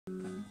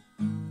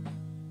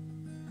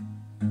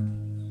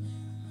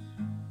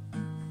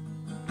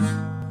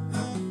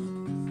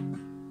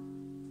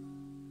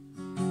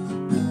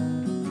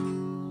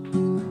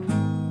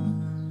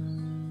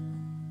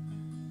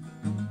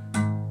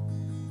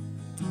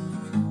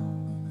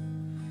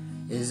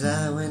As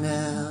I went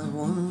out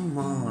one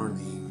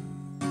morning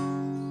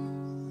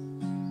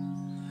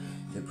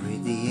to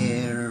breathe the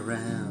air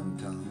around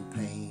Tom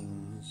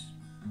Paine's,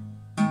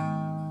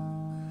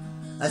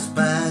 I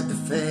spied the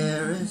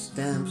fairest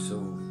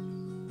damsel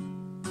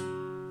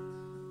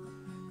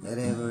that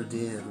ever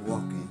did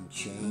walk in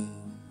chains.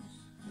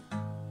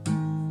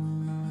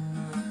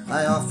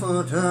 I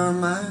offered her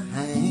my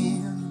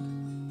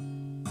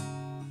hand,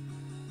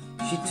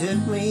 she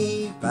took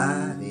me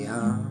by the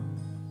arm.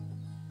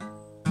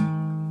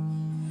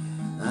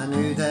 I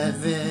knew that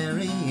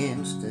very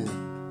instant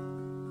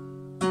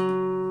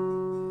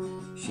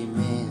she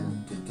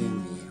meant to do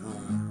me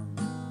harm.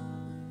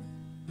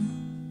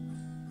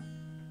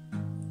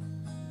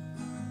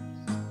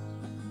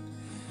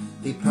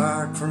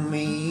 Depart from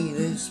me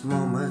this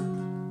moment,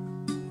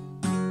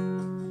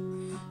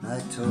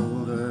 I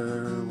told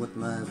her with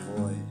my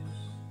voice.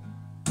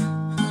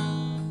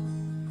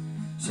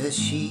 Says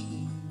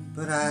she,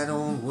 but I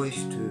don't wish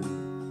to.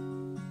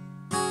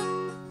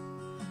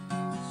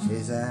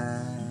 Says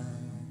I,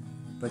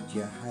 but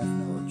you have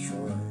no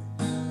choice.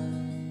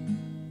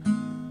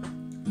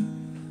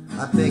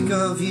 I beg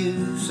of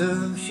you,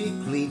 so she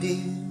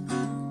pleaded,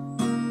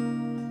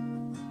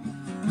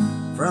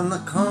 from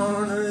the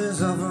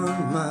corners of her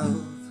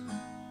mouth.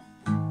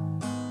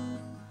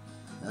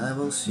 I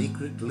will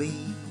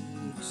secretly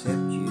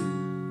accept you,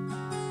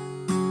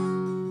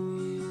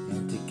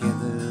 and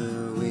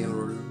together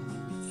we'll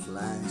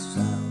fly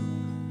south.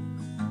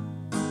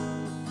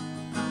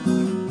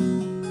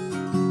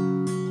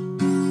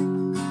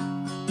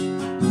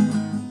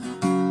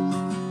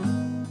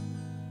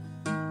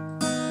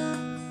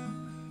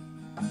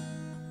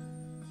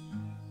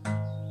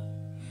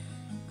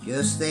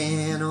 Just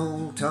then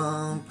old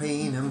Tom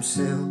Paine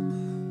himself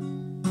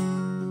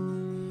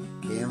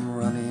came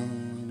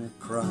running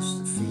across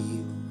the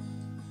field,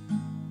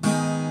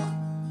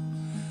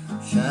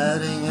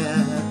 shouting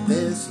at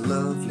this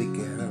lovely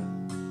girl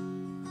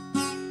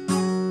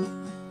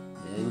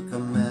and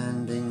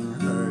commanding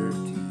her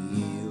to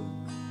yield.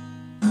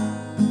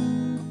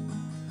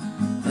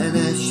 And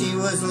as she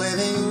was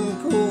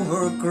letting go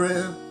her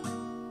grip,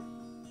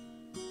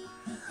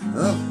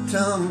 up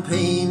Tom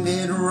Paine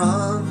did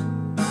run.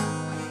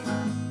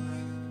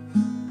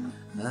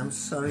 I'm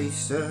sorry,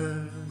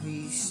 sir,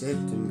 he said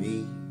to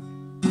me,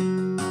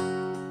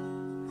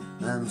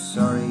 I'm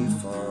sorry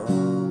for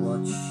all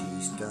what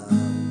she's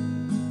done.